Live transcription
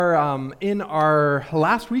In our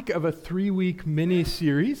last week of a 3-week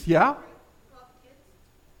mini-series, yeah?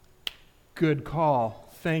 Good call.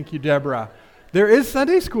 Thank you, Deborah. There is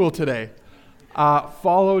Sunday school today.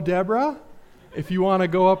 Follow Deborah if you want to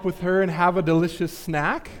go up with her and have a delicious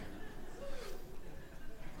snack.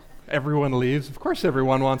 Everyone leaves. Of course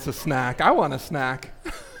everyone wants a snack. I want a snack.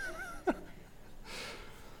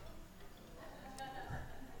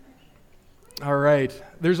 All right.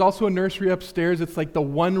 There's also a nursery upstairs. It's like the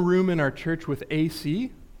one room in our church with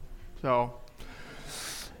AC. So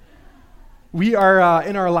we are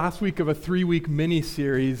in our last week of a 3-week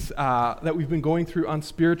mini-series that we've been going through on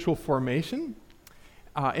spiritual formation,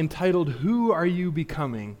 entitled, Who Are You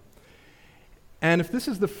Becoming? And if this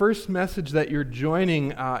is the first message that you're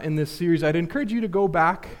joining in this series, I'd encourage you to go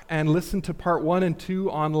back and listen to part 1 and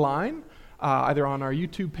 2 online, either on our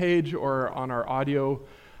YouTube page or on our audio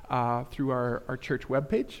through our church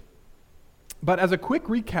webpage. But as a quick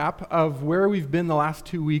recap of where we've been the last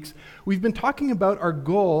 2 weeks, we've been talking about our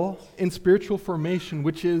goal in spiritual formation,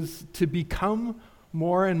 which is to become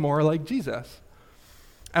more and more like Jesus.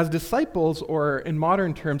 As disciples, or in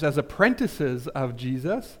modern terms, as apprentices of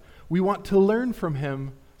Jesus, we want to learn from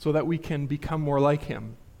him so that we can become more like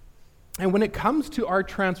him. And when it comes to our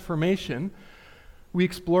transformation, we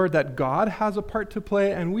explored that God has a part to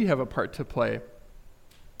play and we have a part to play.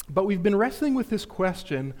 But we've been wrestling with this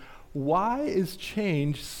question, why is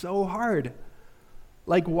change so hard?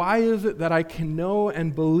 Like, why is it that I can know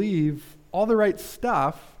and believe all the right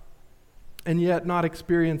stuff and yet not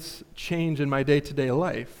experience change in my day-to-day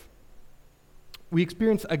life? We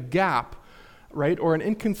experience a gap, right, or an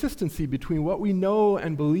inconsistency between what we know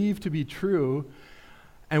and believe to be true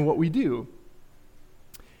and what we do.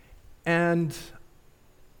 And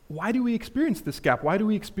why do we experience this gap? Why do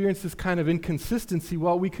we experience this kind of inconsistency?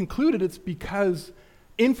 Well, we concluded it's because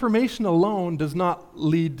information alone does not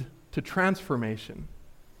lead to transformation,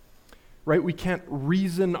 right? We can't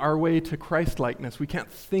reason our way to Christ-likeness. We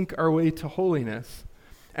can't think our way to holiness.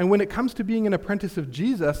 And when it comes to being an apprentice of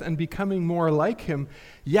Jesus and becoming more like him,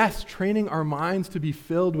 yes, training our minds to be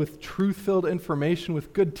filled with truth-filled information,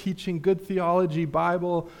 with good teaching, good theology,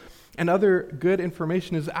 Bible, and other good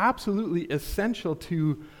information is absolutely essential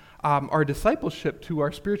to our discipleship, to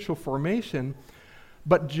our spiritual formation.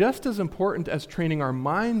 But just as important as training our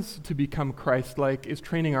minds to become Christ-like is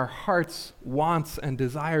training our hearts, wants, and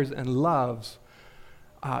desires and loves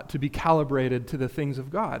to be calibrated to the things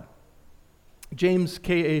of God. James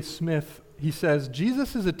K.A. Smith, he says,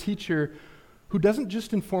 Jesus is a teacher who doesn't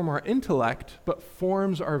just inform our intellect, but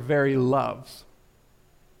forms our very loves.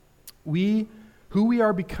 Who we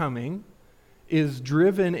are becoming is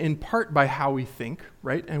driven in part by how we think,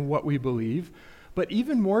 right, and what we believe, but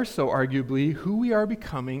even more so, arguably, who we are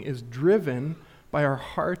becoming is driven by our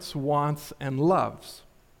hearts, wants, and loves.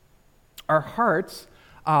 Our hearts,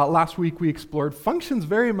 last week we explored, functions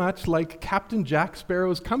very much like Captain Jack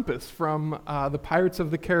Sparrow's compass from the Pirates of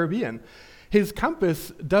the Caribbean. His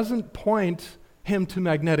compass doesn't point him to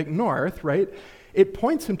magnetic north, right? It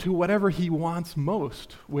points him to whatever he wants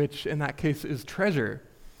most, which in that case is treasure.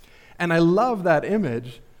 And I love that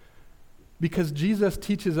image because Jesus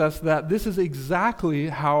teaches us that this is exactly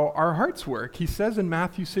how our hearts work. He says in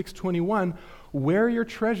Matthew 6:21, where your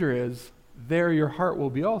treasure is, there your heart will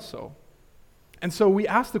be also. And so we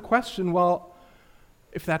ask the question, well,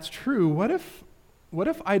 if that's true, what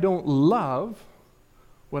if I don't love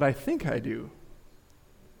what I think I do?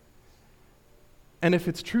 And if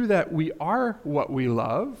it's true that we are what we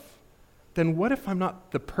love, then what if I'm not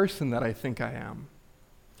the person that I think I am?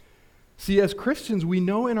 See, as Christians, we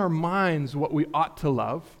know in our minds what we ought to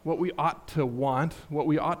love, what we ought to want, what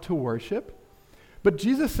we ought to worship. But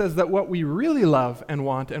Jesus says that what we really love and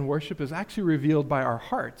want and worship is actually revealed by our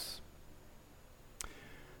hearts.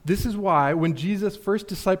 This is why when Jesus' first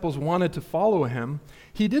disciples wanted to follow him,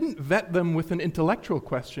 he didn't vet them with an intellectual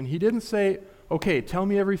question. He didn't say, okay, tell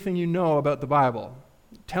me everything you know about the Bible.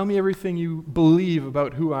 Tell me everything you believe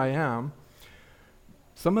about who I am.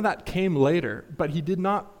 Some of that came later, but he did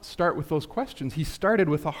not start with those questions. He started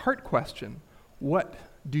with a heart question. What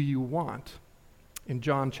do you want? In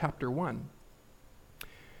John chapter 1.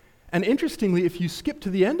 And interestingly, if you skip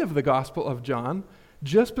to the end of the Gospel of John,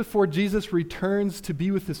 just before Jesus returns to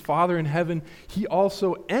be with his Father in heaven, he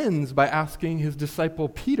also ends by asking his disciple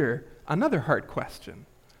Peter another heart question.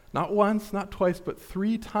 Not once, not twice, but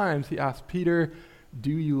 3 times he asked Peter,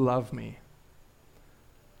 do you love me?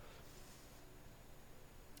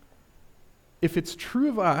 If it's true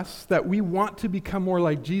of us that we want to become more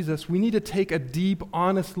like Jesus, we need to take a deep,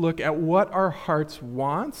 honest look at what our hearts'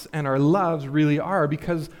 wants and our loves really are,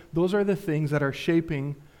 because those are the things that are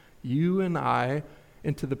shaping you and I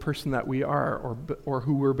into the person that we are or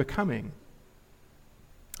who we're becoming.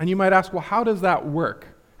 And you might ask, well, how does that work?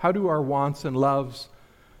 How do our wants and loves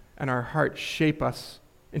and our hearts shape us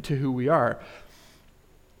into who we are?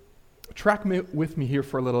 Track with me here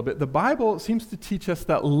for a little bit. The Bible seems to teach us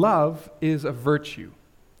that love is a virtue.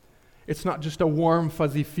 It's not just a warm,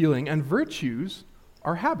 fuzzy feeling. And virtues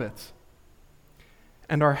are habits.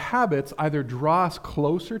 And our habits either draw us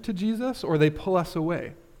closer to Jesus or they pull us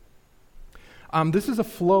away. This is a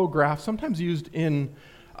flow graph, sometimes used in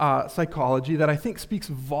psychology, that I think speaks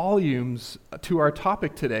volumes to our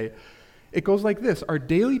topic today. It goes like this: our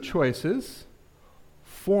daily choices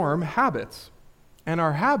form habits, and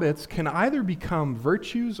our habits can either become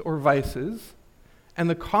virtues or vices, and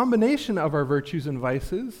the combination of our virtues and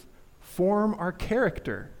vices form our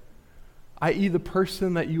character, i.e. the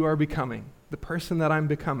person that you are becoming, the person that I'm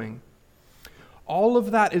becoming. All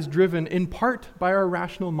of that is driven in part by our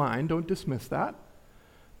rational mind, don't dismiss that,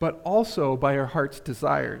 but also by our heart's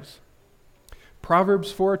desires.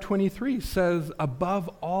 Proverbs 4:23 says, above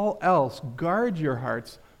all else, guard your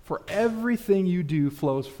hearts, for everything you do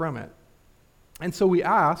flows from it. And so we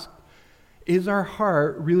ask, is our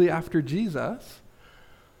heart really after Jesus?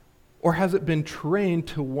 Or has it been trained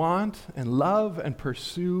to want and love and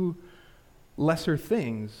pursue lesser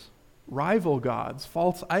things, rival gods,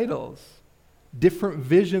 false idols, different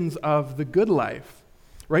visions of the good life,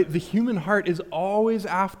 right? The human heart is always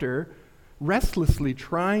after, restlessly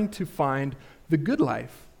trying to find the good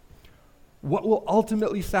life. What will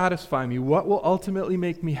ultimately satisfy me? What will ultimately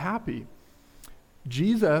make me happy?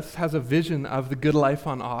 Jesus has a vision of the good life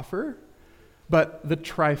on offer, but the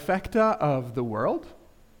trifecta of the world,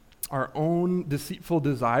 our own deceitful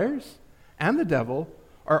desires, and the devil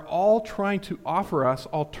are all trying to offer us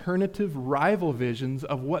alternative rival visions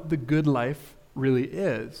of what the good life really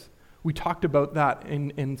is. We talked about that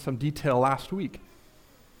in some detail last week.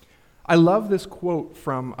 I love this quote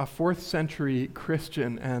from a 4th century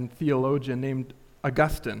Christian and theologian named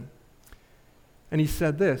Augustine. And he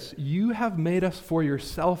said this: "You have made us for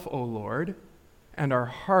yourself, O Lord, and our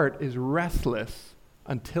heart is restless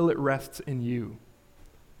until it rests in you."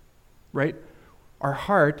 Right? Our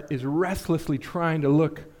heart is restlessly trying to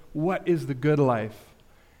look, what is the good life?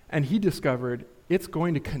 And he discovered it's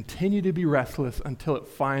going to continue to be restless until it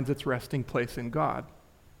finds its resting place in God.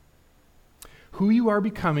 Who you are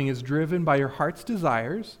becoming is driven by your heart's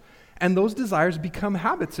desires, and those desires become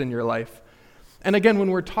habits in your life. And again,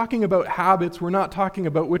 when we're talking about habits, we're not talking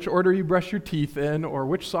about which order you brush your teeth in or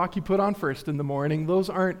which sock you put on first in the morning. Those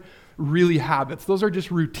aren't really habits. Those are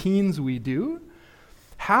just routines we do.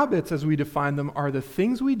 Habits, as we define them, are the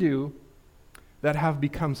things we do that have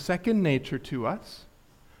become second nature to us,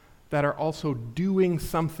 that are also doing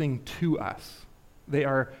something to us. They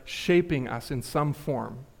are shaping us in some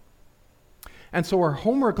form. And so our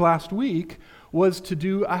homework last week was to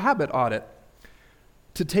do a habit audit,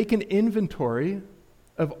 to take an inventory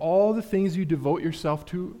of all the things you devote yourself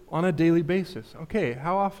to on a daily basis. Okay,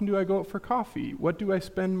 how often do I go out for coffee? What do I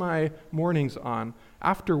spend my mornings on?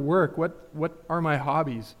 After work, what are my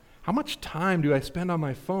hobbies? How much time do I spend on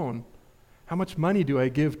my phone? How much money do I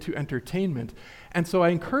give to entertainment? And so I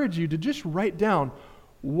encourage you to just write down,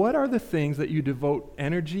 what are the things that you devote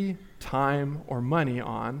energy, time, or money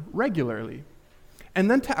on regularly?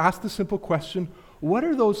 And then to ask the simple question, what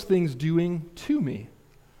are those things doing to me?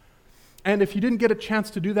 And if you didn't get a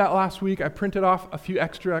chance to do that last week, I printed off a few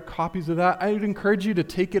extra copies of that. I would encourage you to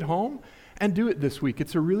take it home and do it this week.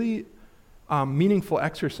 It's a really meaningful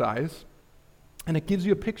exercise, and it gives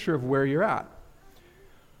you a picture of where you're at.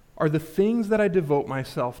 Are the things that I devote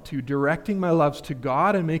myself to directing my loves to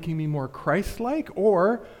God and making me more Christ-like,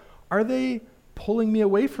 or are they pulling me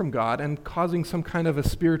away from God and causing some kind of a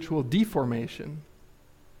spiritual deformation?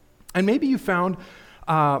 And maybe you found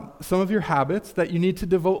some of your habits that you need to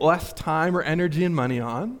devote less time or energy and money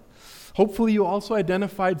on. Hopefully you also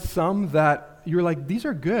identified some that you're like, these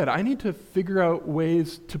are good. I need to figure out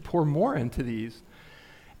ways to pour more into these.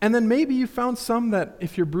 And then maybe you found some that,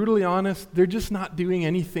 if you're brutally honest, they're just not doing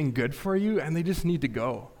anything good for you and they just need to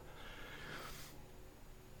go.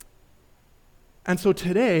 And so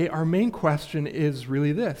today, our main question is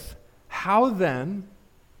really this: how then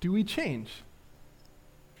do we change?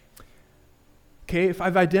 Okay, if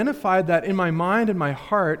I've identified that in my mind and my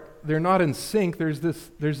heart, they're not in sync, there's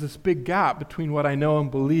this big gap between what I know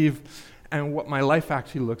and believe and what my life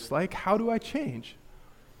actually looks like, how do I change?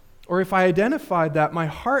 Or if I identified that my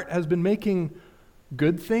heart has been making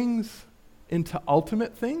good things into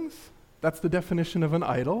ultimate things, that's the definition of an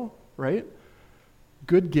idol, right?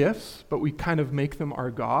 Good gifts, but we kind of make them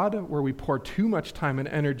our God, where we pour too much time and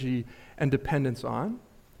energy and dependence on.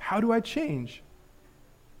 How do I change?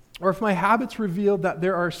 Or if my habits revealed that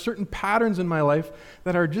there are certain patterns in my life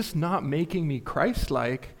that are just not making me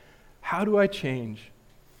Christ-like, how do I change?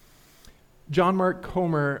 John Mark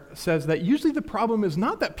Comer says that usually the problem is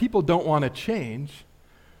not that people don't want to change.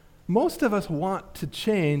 Most of us want to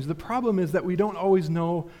change. The problem is that we don't always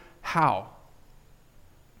know how.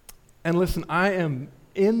 And listen, I am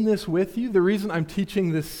in this with you. The reason I'm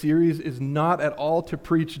teaching this series is not at all to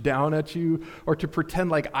preach down at you or to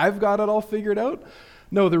pretend like I've got it all figured out.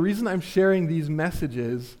 No, the reason I'm sharing these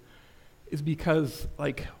messages is because,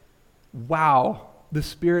 wow, the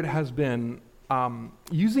Spirit has been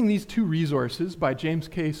using these two resources by James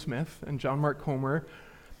K. Smith and John Mark Comer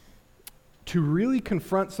to really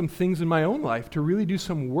confront some things in my own life, to really do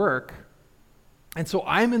some work. And so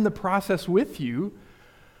I'm in the process with you,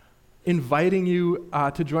 inviting you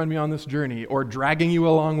to join me on this journey or dragging you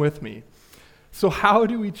along with me. So how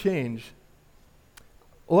do we change?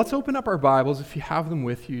 Well, let's open up our Bibles, if you have them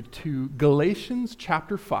with you, to Galatians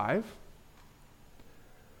chapter 5.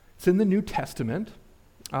 It's in the New Testament.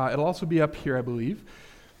 It'll also be up here, I believe.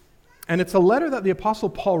 And it's a letter that the Apostle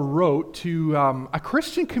Paul wrote to a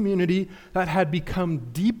Christian community that had become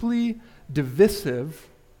deeply divisive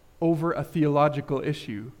over a theological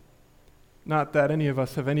issue. Not that any of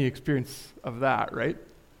us have any experience of that, right?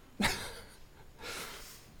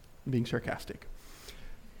 Being sarcastic.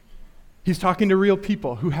 He's talking to real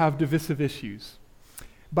people who have divisive issues.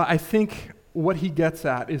 But I think what he gets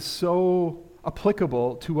at is so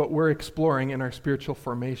applicable to what we're exploring in our spiritual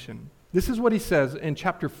formation. This is what he says in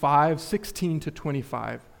chapter 5, 16 to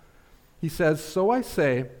 25. He says, "So I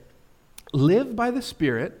say, live by the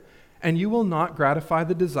Spirit, and you will not gratify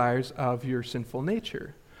the desires of your sinful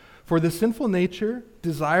nature. For the sinful nature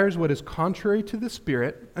desires what is contrary to the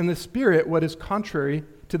Spirit, and the Spirit what is contrary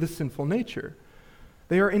to the sinful nature.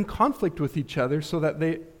 They are in conflict with each other so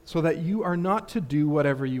that you are not to do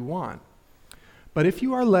whatever you want. But if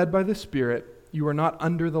you are led by the Spirit, you are not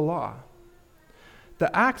under the law.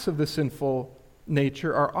 The acts of the sinful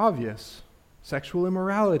nature are obvious: sexual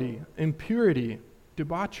immorality, impurity,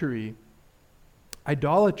 debauchery,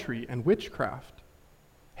 idolatry and witchcraft,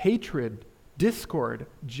 hatred, discord,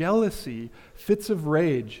 jealousy, fits of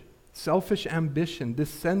rage, selfish ambition,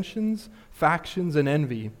 dissensions, factions, and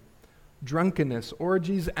envy, drunkenness,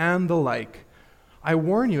 orgies, and the like. I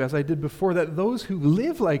warn you, as I did before, that those who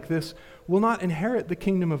live like this will not inherit the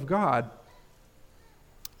kingdom of God.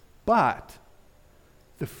 But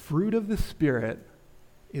the fruit of the Spirit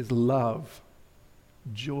is love,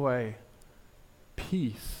 joy,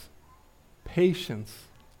 peace, patience,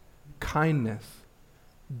 kindness,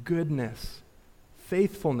 goodness,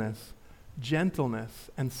 faithfulness,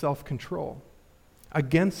 gentleness, and self-control.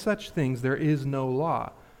 Against such things there is no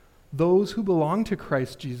law. Those who belong to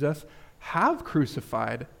Christ Jesus have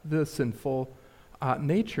crucified the sinful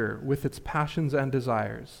nature with its passions and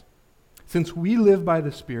desires. Since we live by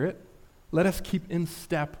the Spirit, let us keep in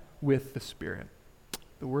step with the Spirit."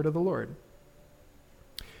 The word of the Lord.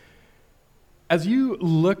 As you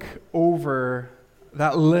look over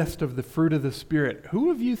that list of the fruit of the Spirit, who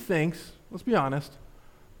of you thinks, let's be honest,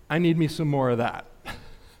 I need me some more of that?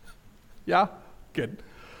 Yeah? Good.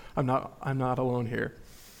 I'm not alone here.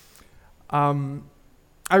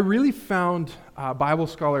 I really found Bible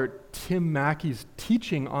scholar Tim Mackey's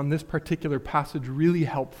teaching on this particular passage really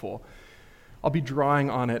helpful. I'll be drawing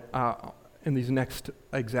on it in these next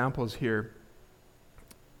examples here.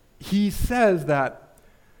 He says that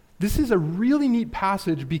this is a really neat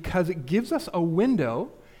passage because it gives us a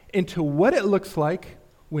window into what it looks like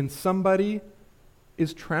when somebody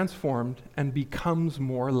is transformed and becomes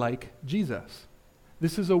more like Jesus.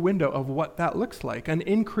 This is a window of what that looks like: an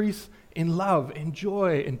increase in love, in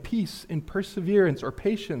joy, in peace, in perseverance or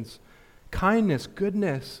patience, kindness,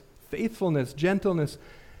 goodness, faithfulness, gentleness,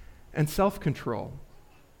 and self-control.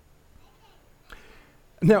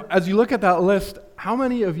 Now, as you look at that list, how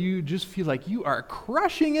many of you just feel like you are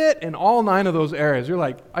crushing it in all 9 of those areas? You're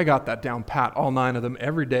like, I got that down pat, all 9 of them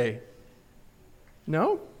every day.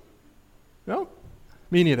 No? No?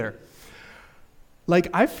 Me neither.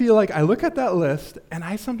 I feel like I look at that list and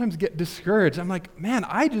I sometimes get discouraged. I'm like, man,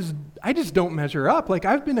 I just don't measure up.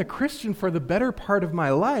 I've been a Christian for the better part of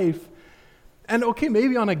my life. And okay,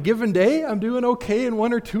 maybe on a given day I'm doing okay in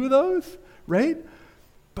 1 or 2 of those, right?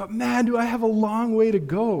 But man, do I have a long way to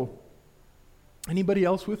go. Anybody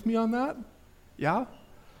else with me on that? Yeah?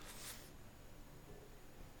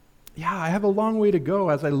 Yeah, I have a long way to go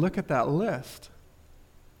as I look at that list.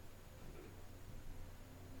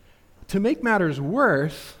 To make matters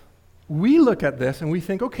worse, we look at this and we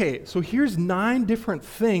think, okay, so here's 9 different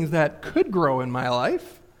things that could grow in my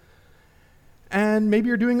life, and maybe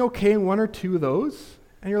you're doing okay in 1 or 2 of those,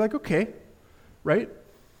 And you're like, okay, right?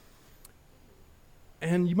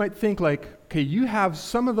 And you might think like, okay, you have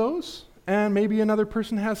some of those, and maybe another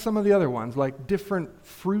person has some of the other ones, like different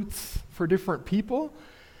fruits for different people.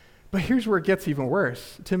 But here's where it gets even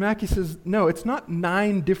worse. Tim Mackie says, no, it's not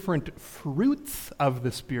 9 different fruits of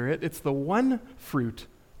the Spirit. It's the one fruit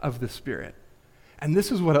of the Spirit. And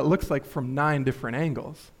this is what it looks like from 9 different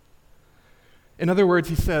angles. In other words,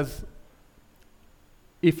 he says,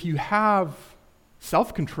 if you have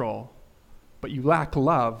self-control, but you lack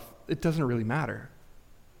love, it doesn't really matter.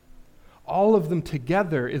 All of them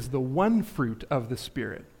together is the one fruit of the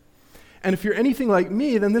Spirit. And if you're anything like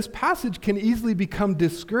me, then this passage can easily become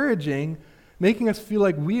discouraging, making us feel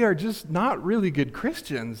like we are just not really good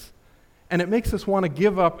Christians. And it makes us want to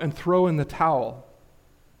give up and throw in the towel.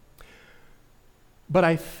 But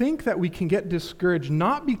I think that we can get discouraged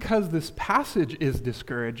not because this passage is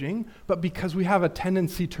discouraging, but because we have a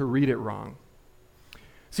tendency to read it wrong.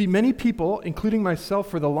 See, many people, including myself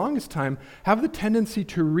for the longest time, have the tendency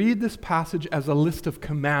to read this passage as a list of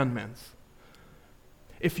commandments.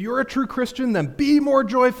 If you're a true Christian, then be more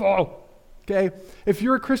joyful, okay? If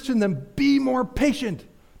you're a Christian, then be more patient.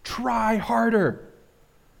 Try harder.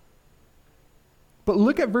 But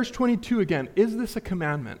look at verse 22 again. Is this a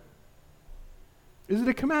commandment? Is it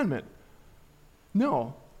a commandment?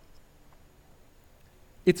 No.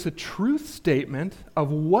 It's a truth statement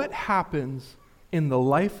of what happens in the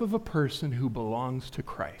life of a person who belongs to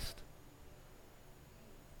Christ.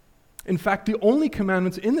 In fact, the only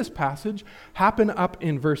commandments in this passage happen up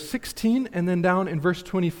in verse 16 and then down in verse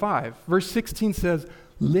 25. Verse 16 says,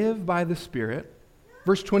 live by the Spirit.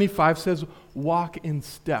 Verse 25 says, walk in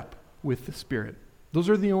step with the Spirit. Those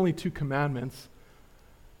are the only 2 commandments,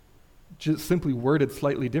 just simply worded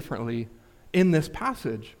slightly differently in this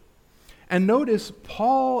passage. And notice,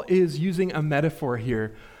 Paul is using a metaphor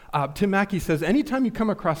here. Tim Mackie says, anytime you come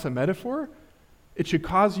across a metaphor, it should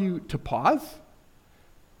cause you to pause,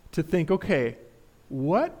 to think, okay,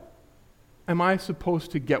 what am I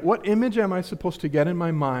supposed to get? What image am I supposed to get in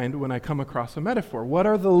my mind when I come across a metaphor? What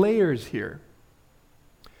are the layers here?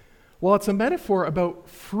 Well, it's a metaphor about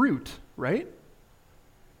fruit, right?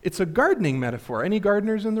 It's a gardening metaphor. Any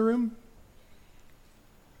gardeners in the room?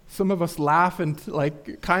 Some of us laugh and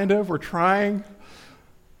we're trying.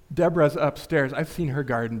 Deborah's upstairs. I've seen her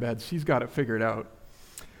garden beds. She's got it figured out.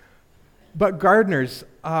 But gardeners,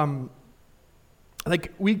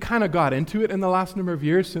 we kind of got into it in the last number of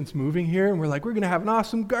years since moving here, and we're like, we're going to have an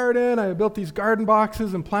awesome garden. I built these garden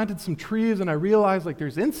boxes and planted some trees, and I realized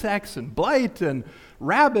there's insects and blight and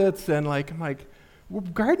rabbits, and well,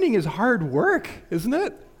 gardening is hard work, isn't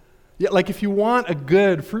it? Yeah, if you want a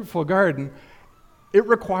good, fruitful garden, it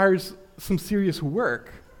requires some serious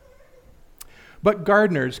work. But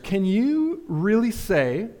gardeners, can you really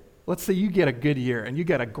say, let's say you get a good year and you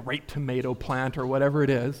get a great tomato plant or whatever it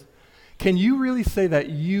is, can you really say that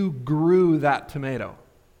you grew that tomato?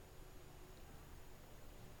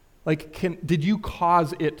 Did you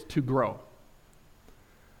cause it to grow?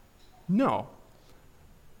 No.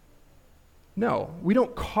 No, we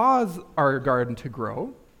don't cause our garden to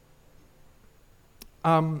grow.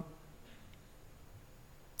 You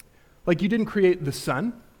didn't create the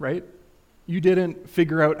sun, right? You didn't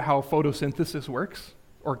figure out how photosynthesis works,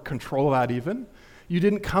 or control that even. You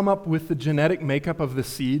didn't come up with the genetic makeup of the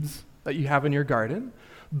seeds that you have in your garden.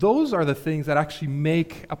 Those are the things that actually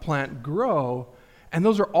make a plant grow, and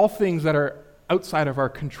those are all things that are outside of our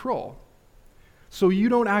control. So you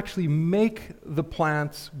don't actually make the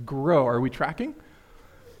plants grow. Are we tracking?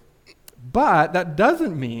 But that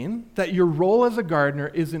doesn't mean that your role as a gardener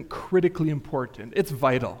isn't critically important. It's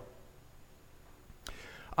vital.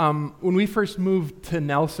 When we first moved to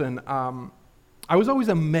Nelson, I was always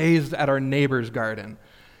amazed at our neighbor's garden.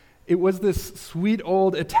 It was this sweet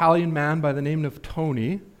old Italian man by the name of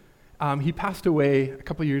Tony. He passed away a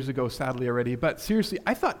couple years ago, sadly already. But seriously,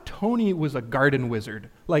 I thought Tony was a garden wizard.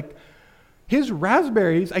 His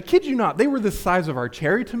raspberries, I kid you not, they were the size of our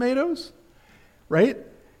cherry tomatoes, right?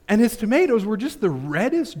 And his tomatoes were just the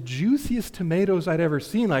reddest, juiciest tomatoes I'd ever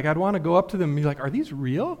seen. I'd want to go up to them and be like, are these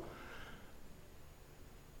real?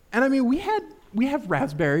 And we have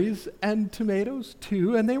raspberries and tomatoes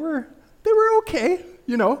too, and they were okay,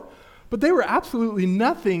 but they were absolutely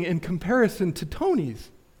nothing in comparison to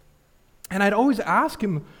Tony's. And I'd always ask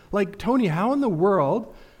him, Tony, how in the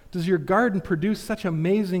world does your garden produce such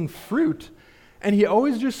amazing fruit? And he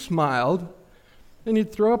always just smiled, and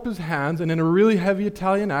he'd throw up his hands, and in a really heavy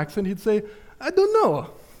Italian accent, he'd say, I don't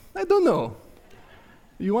know.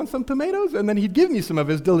 You want some tomatoes? And then he'd give me some of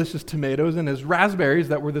his delicious tomatoes and his raspberries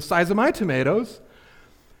that were the size of my tomatoes.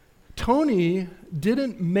 Tony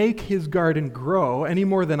didn't make his garden grow any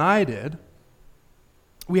more than I did.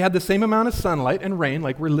 We had the same amount of sunlight and rain,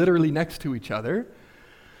 like we're literally next to each other.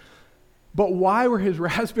 But why were his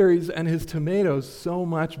raspberries and his tomatoes so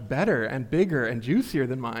much better and bigger and juicier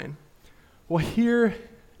than mine? Well, here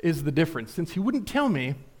is the difference. Since he wouldn't tell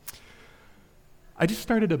me, I just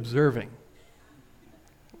started observing.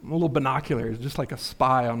 A little binoculars, just like a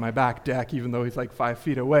spy on my back deck, even though he's like 5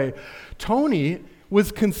 feet away. Tony was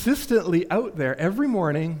consistently out there every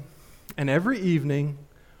morning and every evening,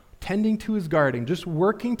 tending to his garden, just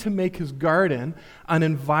working to make his garden an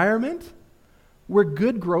environment where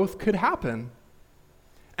good growth could happen.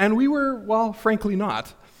 And we were, well, frankly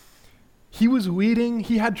not. He was weeding,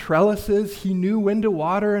 he had trellises, he knew when to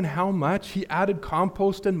water and how much, he added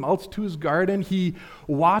compost and mulch to his garden, he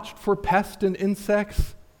watched for pests and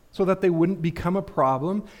insects so that they wouldn't become a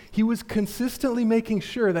problem. He was consistently making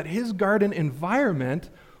sure that his garden environment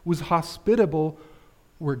was hospitable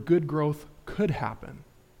where good growth could happen.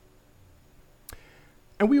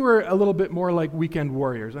 And we were a little bit more like weekend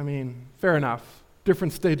warriors. I mean, fair enough,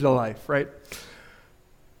 different stage of life, right?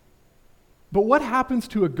 But what happens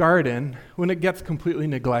to a garden when it gets completely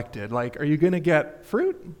neglected? Like, are you going to get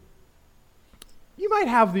fruit? You might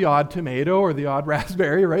have the odd tomato or the odd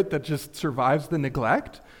raspberry, right, that just survives the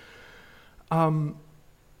neglect.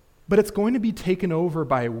 But it's going to be taken over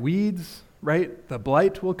by weeds, right? The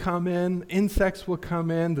blight will come in, insects will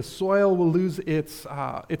come in, the soil will lose its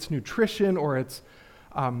nutrition or its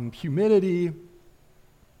humidity,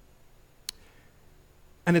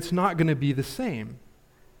 and it's not going to be the same.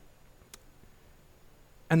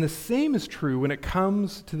 And the same is true when it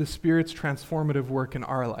comes to the Spirit's transformative work in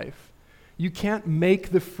our life. You can't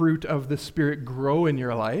make the fruit of the Spirit grow in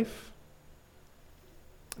your life.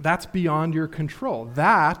 That's beyond your control.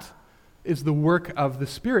 That is the work of the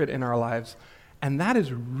Spirit in our lives, and that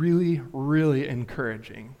is really, really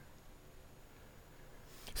encouraging.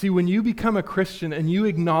 See, when you become a Christian and you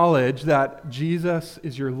acknowledge that Jesus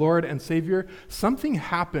is your Lord and Savior, something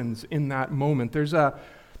happens in that moment. There's a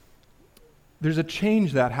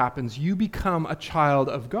change that happens. You become a child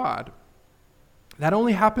of God. That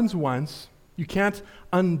only happens once. You can't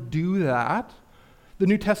undo that. The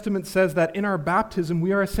New Testament says that in our baptism,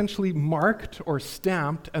 we are essentially marked or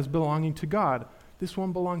stamped as belonging to God. This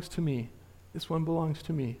one belongs to me. This one belongs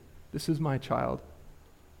to me. This is my child.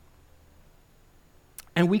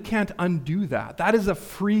 And we can't undo that. That is a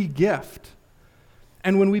free gift.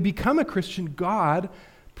 And when we become a Christian, God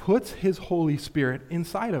puts His Holy Spirit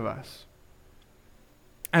inside of us.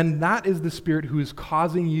 And that is the Spirit who is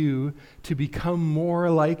causing you to become more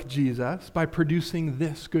like Jesus by producing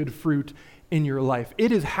this good fruit in your life.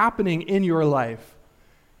 It is happening in your life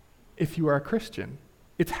if you are a Christian.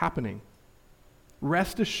 It's happening.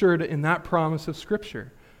 Rest assured in that promise of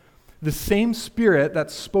Scripture. The same Spirit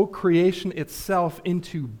that spoke creation itself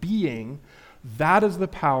into being, that is the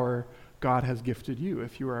power God has gifted you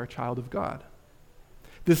if you are a child of God.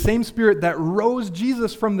 The same Spirit that rose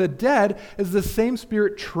Jesus from the dead is the same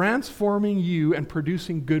Spirit transforming you and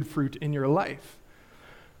producing good fruit in your life.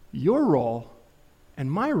 Your role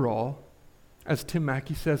and my role, as Tim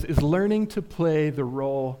Mackey says, is learning to play the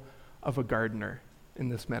role of a gardener in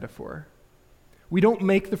this metaphor. We don't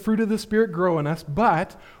make the fruit of the Spirit grow in us,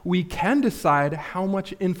 but we can decide how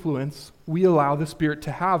much influence we allow the Spirit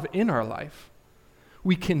to have in our life.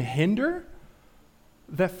 We can hinder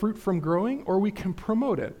that fruit from growing, or we can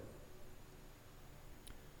promote it.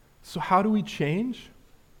 So how do we change?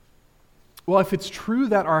 Well, if it's true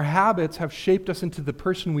that our habits have shaped us into the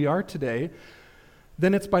person we are today,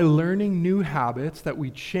 then it's by learning new habits that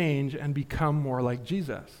we change and become more like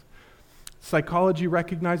Jesus. Psychology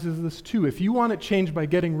recognizes this too. If you want it changed by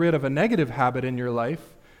getting rid of a negative habit in your life,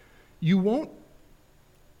 you won't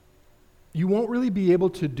really be able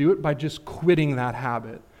to do it by just quitting that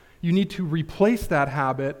habit. You need to replace that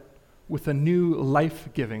habit with a new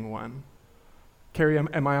life-giving one. Carrie,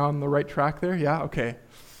 am I on the right track there? Yeah? Okay.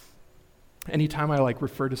 Anytime I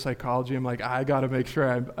refer to psychology, I'm like, I got to make sure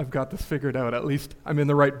I've got this figured out. At least I'm in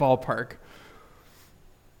the right ballpark.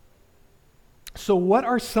 So what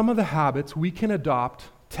are some of the habits we can adopt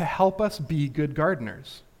to help us be good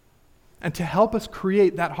gardeners and to help us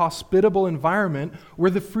create that hospitable environment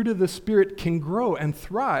where the fruit of the Spirit can grow and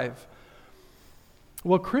thrive?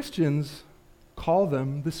 Well, Christians call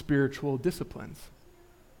them the spiritual disciplines.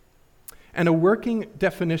 And a working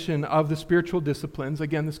definition of the spiritual disciplines,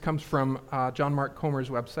 again, this comes from John Mark Comer's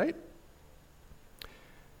website,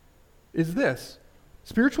 is this.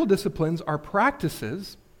 Spiritual disciplines are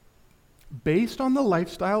practices based on the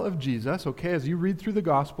lifestyle of Jesus. Okay, as you read through the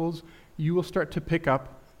Gospels, you will start to pick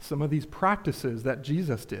up some of these practices that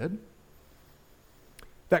Jesus did.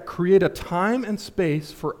 that create a time and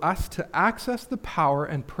space for us to access the power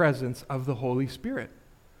and presence of the Holy Spirit.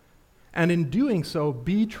 And in doing so,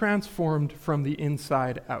 be transformed from the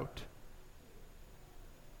inside out.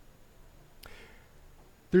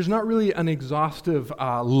 There's not really an exhaustive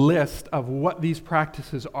list of what these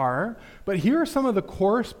practices are, but here are some of the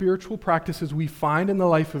core spiritual practices we find in the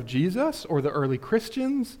life of Jesus or the early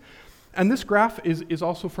Christians. And this graph is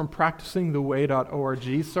also from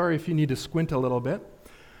practicingtheway.org. Sorry if you need to squint a little bit.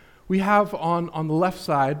 We have on the left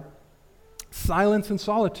side, silence and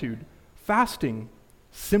solitude, fasting,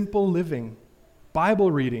 simple living, Bible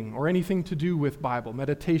reading, or anything to do with Bible,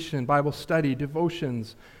 meditation, Bible study,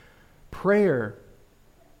 devotions, prayer,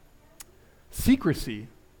 secrecy,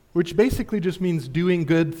 which basically just means doing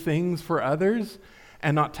good things for others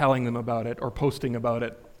and not telling them about it or posting about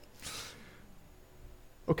it.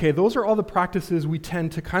 Okay, those are all the practices we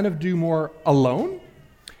tend to kind of do more alone.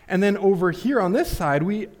 And then over here on this side,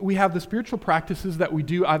 we have the spiritual practices that we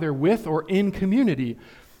do either with or in community.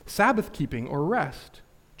 Sabbath keeping or rest,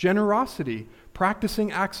 generosity,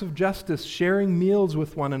 practicing acts of justice, sharing meals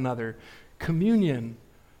with one another, communion,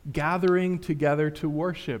 gathering together to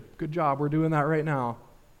worship. Good job, we're doing that right now.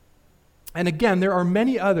 And again, there are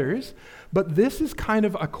many others, but this is kind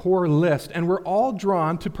of a core list, and we're all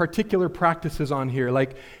drawn to particular practices on here.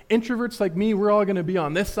 Like introverts like me, we're all going to be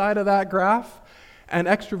on this side of that graph, and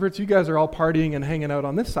extroverts, you guys are all partying and hanging out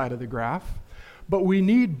on this side of the graph. But we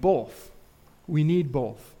need both. We need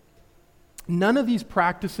both. None of these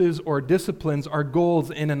practices or disciplines are goals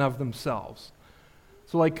in and of themselves.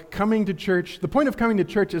 So like coming to church, the point of coming to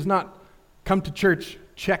church is not come to church,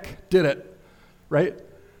 check, did it, right?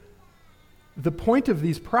 The point of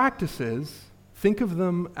these practices, think of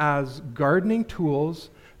them as gardening tools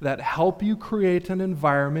that help you create an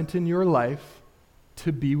environment in your life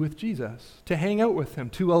to be with Jesus, to hang out with him,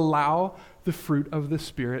 to allow the fruit of the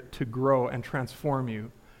Spirit to grow and transform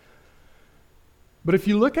you. But if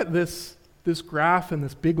you look at this graph and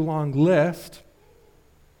this big long list,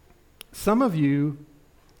 some of you,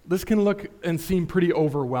 this can look and seem pretty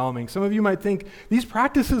overwhelming. Some of you might think, these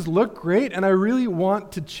practices look great and I really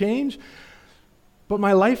want to change, but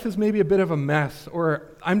my life is maybe a bit of a mess,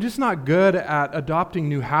 or I'm just not good at adopting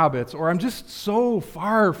new habits, or I'm just so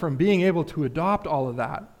far from being able to adopt all of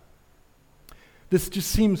that. This just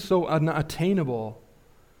seems so unattainable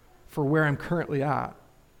for where I'm currently at.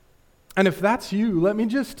 And if that's you, let me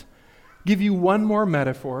just give you one more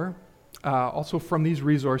metaphor, also from these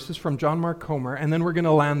resources, from John Mark Comer, and then we're going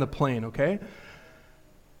to land the plane, okay?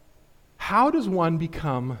 How does one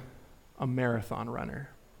become a marathon runner?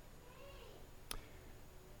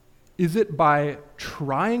 Is it by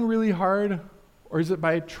trying really hard, or is it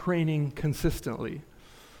by training consistently?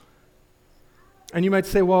 And you might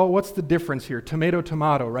say, well, what's the difference here? Tomato,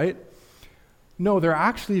 tomato, right? No, they're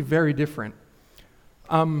actually very different.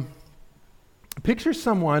 Picture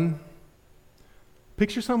someone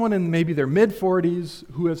in maybe their mid-40s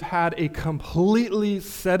who has had a completely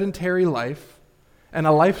sedentary life and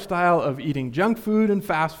a lifestyle of eating junk food and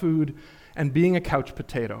fast food and being a couch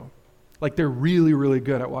potato. Like they're really, really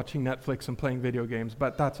good at watching Netflix and playing video games,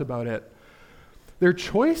 but that's about it. Their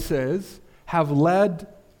choices have led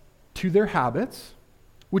to their habits,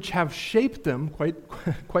 which have shaped them,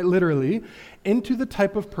 quite literally, into the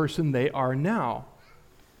type of person they are now.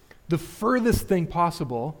 The furthest thing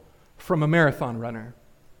possible from a marathon runner.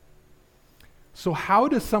 So how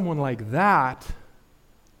does someone like that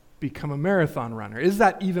become a marathon runner? Is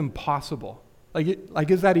that even possible?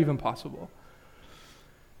 Is that even possible?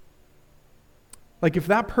 Like if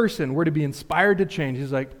that person were to be inspired to change,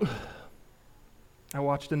 he's like, I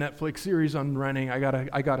watched a Netflix series on running, I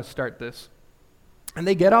gotta start this. And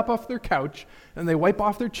they get up off their couch and they wipe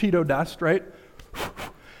off their Cheeto dust, right?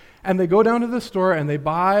 And they go down to the store and they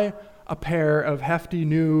buy a pair of hefty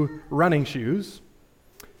new running shoes,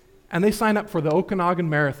 and they sign up for the Okanagan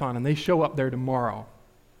Marathon and they show up there tomorrow.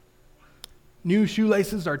 New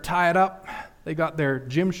shoelaces are tied up, they got their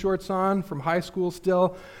gym shorts on from high school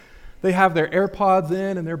still. They have their AirPods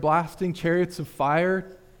in and they're blasting Chariots of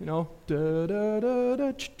Fire, da da da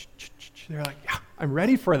da. They're like, yeah, I'm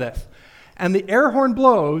ready for this. And the air horn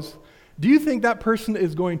blows. Do you think that person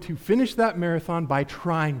is going to finish that marathon by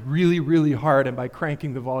trying really, really hard and by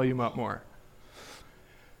cranking the volume up more?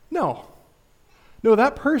 No. No,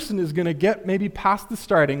 that person is going to get maybe past the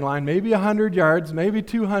starting line, maybe 100 yards, maybe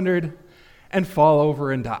 200, and fall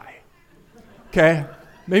over and die. Okay?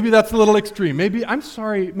 Maybe that's a little extreme. Maybe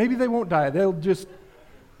they won't die. They'll just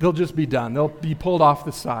be done. They'll be pulled off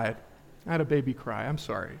the side. I had a baby cry. I'm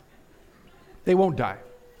sorry. They won't die.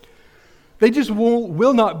 They just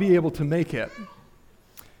will not be able to make it.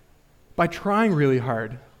 by trying really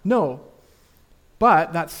hard. No.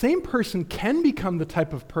 But that same person can become the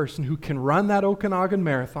type of person who can run that Okanagan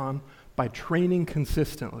Marathon by training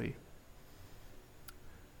consistently.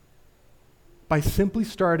 By simply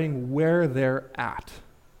starting where they're at.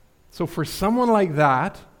 So for someone like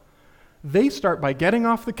that, they start by getting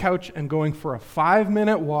off the couch and going for a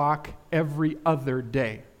 5-minute walk every other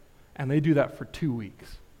day. And they do that for 2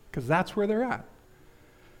 weeks, because that's where they're at.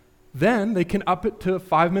 Then they can up it to a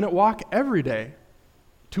 5-minute walk every day.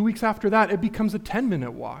 2 weeks after that, it becomes a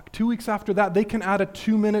 10-minute walk. 2 weeks after that, they can add a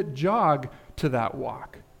 2-minute jog to that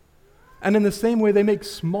walk. And in the same way, they make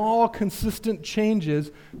small, consistent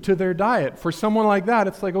changes to their diet. For someone like that,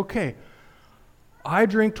 it's like, okay, I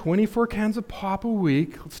drink 24 cans of pop a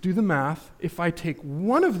week. Let's do the math. If I take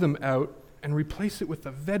one of them out and replace it with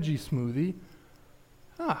a veggie smoothie,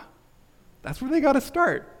 that's where they got to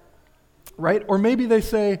start, right? Or maybe they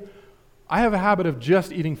say, I have a habit of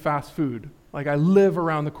just eating fast food. Like I live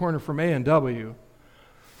around the corner from A&W.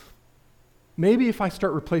 Maybe if I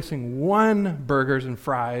start replacing 1 burgers and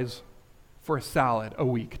fries for a salad a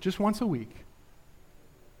week, just once a week.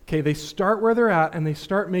 Okay, they start where they're at and they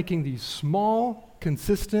start making these small,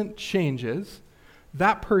 consistent changes.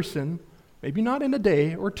 That person, maybe not in a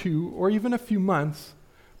day or 2 or even a few months,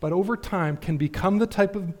 but over time can become the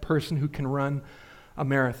type of person who can run a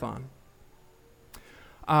marathon.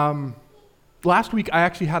 Last week, I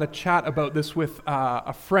actually had a chat about this with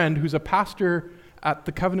a friend who's a pastor at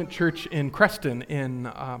the Covenant Church in Creston,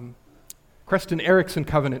 Creston Erickson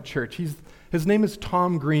Covenant Church. His name is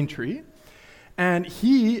Tom Greentree, and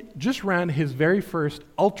he just ran his very first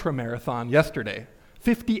ultra marathon yesterday,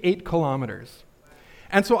 58 kilometers.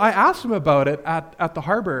 And so I asked him about it at the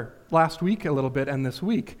harbor last week a little bit and this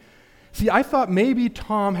week. See, I thought maybe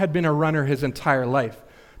Tom had been a runner his entire life,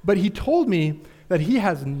 but he told me that he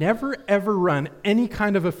has never, ever run any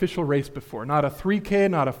kind of official race before. Not a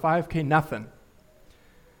 3K, not a 5K, nothing.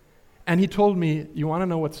 And he told me, you want to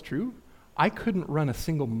know what's true? I couldn't run a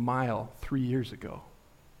single mile 3 years ago.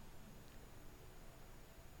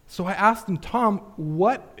 So I asked him, Tom,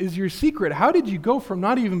 what is your secret? How did you go from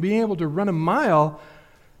not even being able to run a mile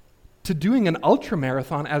to doing an ultra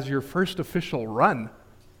marathon as your first official run?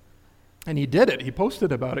 And he did it. He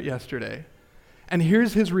posted about it yesterday. And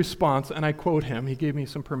here's his response, and I quote him. He gave me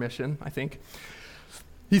some permission, I think.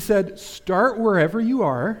 He said, start wherever you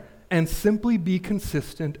are and simply be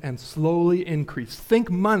consistent and slowly increase.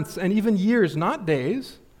 Think months and even years, not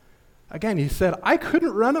days. Again, he said, I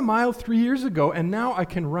couldn't run a mile 3 years ago, and now I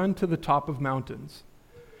can run to the top of mountains.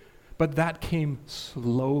 But that came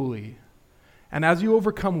slowly. And as you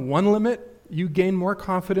overcome one limit, you gain more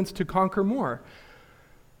confidence to conquer more.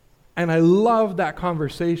 And I love that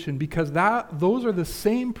conversation because those are the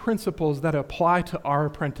same principles that apply to our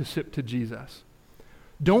apprenticeship to Jesus.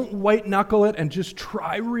 Don't white knuckle it and just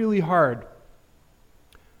try really hard.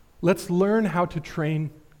 Let's learn how to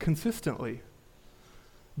train consistently.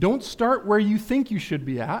 Don't start where you think you should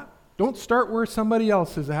be at. Don't start where somebody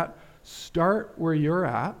else is at. Start where you're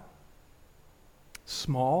at,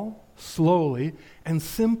 small, slowly, and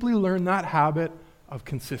simply learn that habit of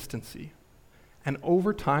consistency. And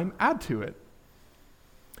over time, add to it.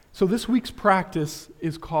 So this week's practice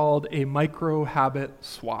is called a micro-habit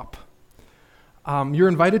swap. You're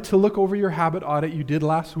invited to look over your habit audit you did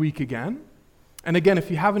last week again. And again, if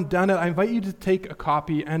you haven't done it, I invite you to take a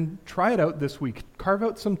copy and try it out this week. Carve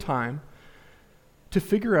out some time to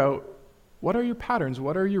figure out what are your patterns,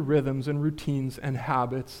 what are your rhythms and routines and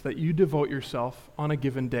habits that you devote yourself on a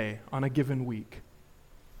given day, on a given week.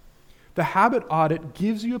 The habit audit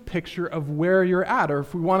gives you a picture of where you're at, or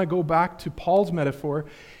if we want to go back to Paul's metaphor,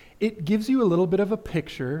 it gives you a little bit of a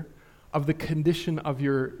picture of the condition of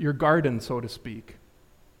your garden, so to speak.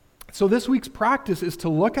 So this week's practice is to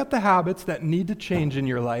look at the habits that need to change in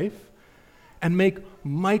your life and make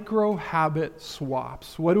micro-habit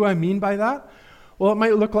swaps. What do I mean by that? Well, it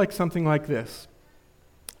might look like something like this.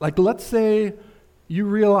 Like, let's say you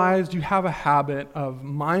realized you have a habit of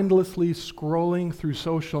mindlessly scrolling through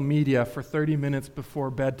social media for 30 minutes before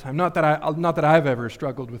bedtime. Not that I've ever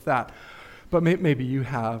struggled with that, but maybe you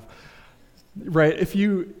have. Right? If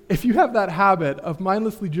you have that habit of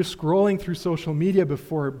mindlessly just scrolling through social media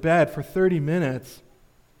before bed for 30 minutes,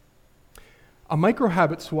 a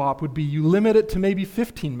micro-habit swap would be you limit it to maybe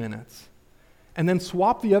 15 minutes, and then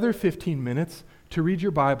swap the other 15 minutes to read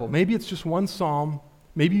your Bible. Maybe it's just one psalm.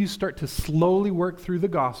 Maybe you start to slowly work through the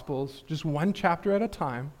Gospels, just one chapter at a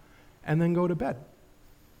time, and then go to bed.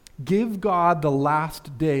 Give God the last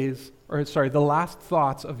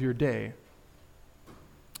thoughts of your day.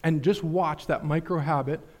 And just watch that micro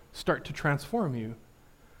habit start to transform you.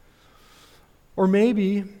 Or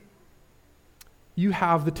maybe you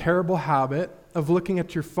have the terrible habit of looking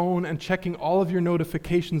at your phone and checking all of your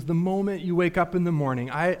notifications the moment you wake up in the morning.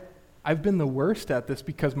 I've been the worst at this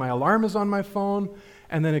because my alarm is on my phone,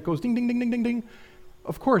 and then it goes ding, ding, ding, ding, ding, ding.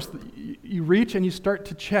 Of course, you reach and you start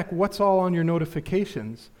to check what's all on your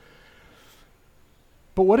notifications.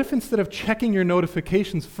 But what if instead of checking your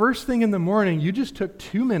notifications first thing in the morning, you just took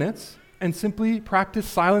 2 minutes and simply practice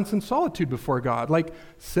silence and solitude before God? Like,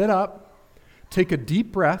 sit up, take a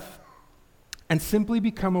deep breath, and simply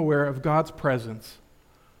become aware of God's presence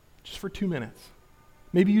just for 2 minutes.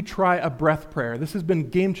 Maybe you try a breath prayer. This has been a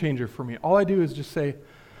game changer for me. All I do is just say,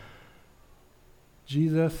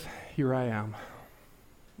 Jesus, here I am.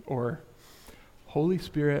 Or, Holy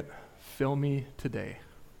Spirit, fill me today.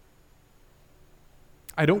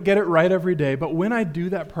 I don't get it right every day, but when I do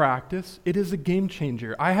that practice, it is a game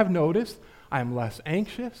changer. I have noticed I'm less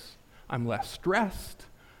anxious, I'm less stressed,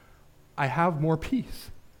 I have more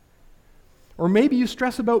peace. Or maybe you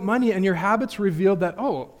stress about money and your habits revealed that,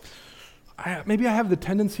 maybe I have the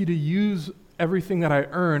tendency to use everything that I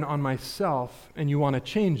earn on myself, and you want to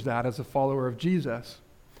change that as a follower of Jesus.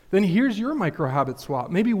 Then here's your micro habit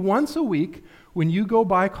swap. Maybe once a week, when you go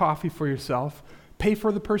buy coffee for yourself, pay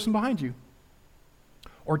for the person behind you.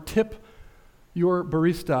 Or tip your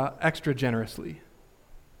barista extra generously.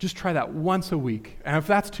 Just try that once a week. And if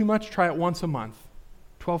that's too much, try it once a month,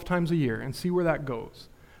 12 times a year, and see where that goes.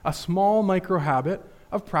 A small micro habit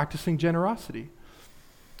of practicing generosity.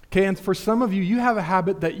 Okay, and for some of you, you have a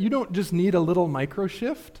habit that you don't just need a little micro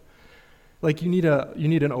shift. Like you need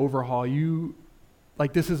an overhaul.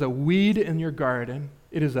 Like this is a weed in your garden.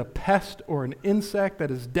 It is a pest or an insect that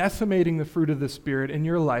is decimating the fruit of the Spirit in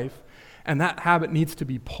your life, and that habit needs to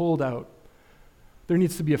be pulled out. There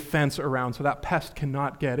needs to be a fence around so that pest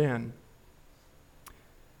cannot get in.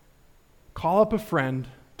 Call up a friend,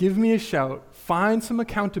 give me a shout, find some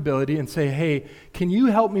accountability and say, hey, can you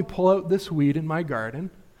help me pull out this weed in my garden?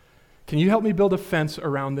 Can you help me build a fence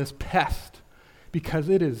around this pest? Because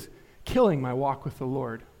it is killing my walk with the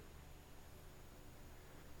Lord.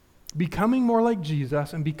 Becoming more like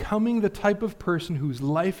Jesus and becoming the type of person whose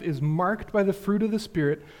life is marked by the fruit of the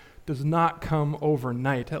Spirit does not come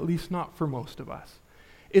overnight, at least not for most of us.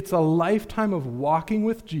 It's a lifetime of walking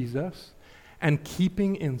with Jesus and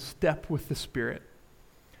keeping in step with the Spirit.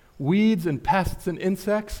 Weeds and pests and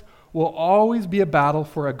insects will always be a battle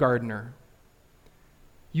for a gardener.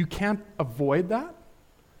 You can't avoid that,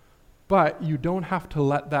 but you don't have to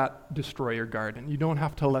let that destroy your garden. You don't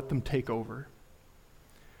have to let them take over.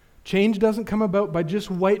 Change doesn't come about by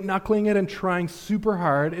just white-knuckling it and trying super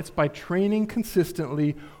hard. It's by training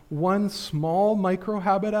consistently, one small micro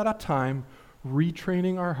habit at a time,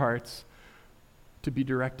 retraining our hearts to be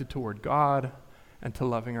directed toward God and to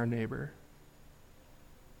loving our neighbor.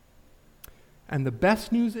 And the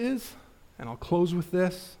best news is, and I'll close with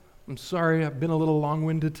this, I'm sorry I've been a little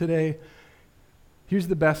long-winded today. Here's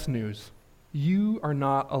the best news. You are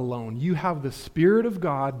not alone. You have the Spirit of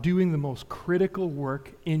God doing the most critical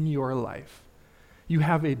work in your life. You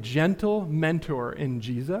have a gentle mentor in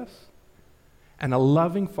Jesus and a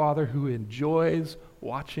loving Father who enjoys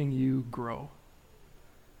watching you grow.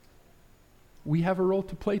 We have a role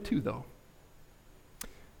to play too, though.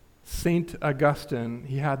 St. Augustine,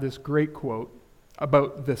 he had this great quote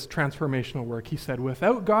about this transformational work. He said,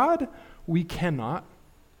 without God, we cannot,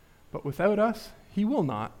 but without us, he will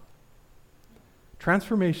not.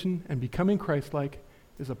 Transformation and becoming Christ-like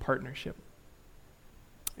is a partnership.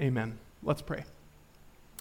 Amen. Let's pray.